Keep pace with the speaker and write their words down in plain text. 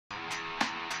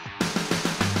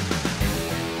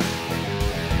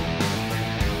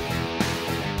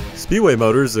Speedway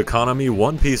Motors' Economy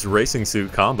one-piece racing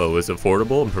suit combo is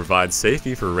affordable and provides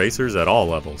safety for racers at all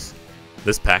levels.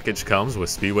 This package comes with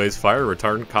Speedway's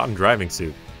fire-retardant cotton driving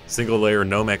suit, single-layer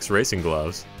Nomex Racing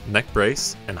Gloves, neck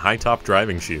brace, and high-top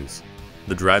driving shoes.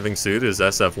 The driving suit is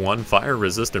SF1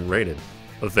 fire-resistant rated,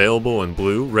 available in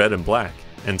blue, red, and black,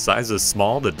 and sizes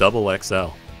small to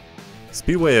XXL.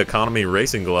 Speedway Economy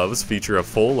Racing Gloves feature a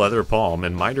full leather palm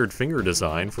and mitered finger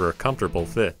design for a comfortable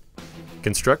fit.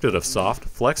 Constructed of soft,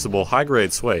 flexible,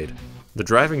 high-grade suede, the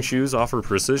driving shoes offer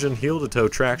precision heel-to-toe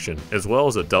traction as well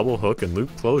as a double hook and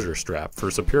loop closure strap for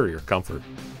superior comfort.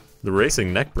 The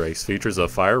racing neck brace features a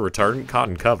fire-retardant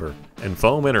cotton cover and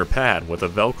foam inner pad with a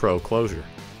Velcro closure.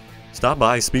 Stop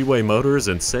by Speedway Motors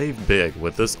and save big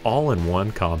with this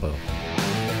all-in-one combo.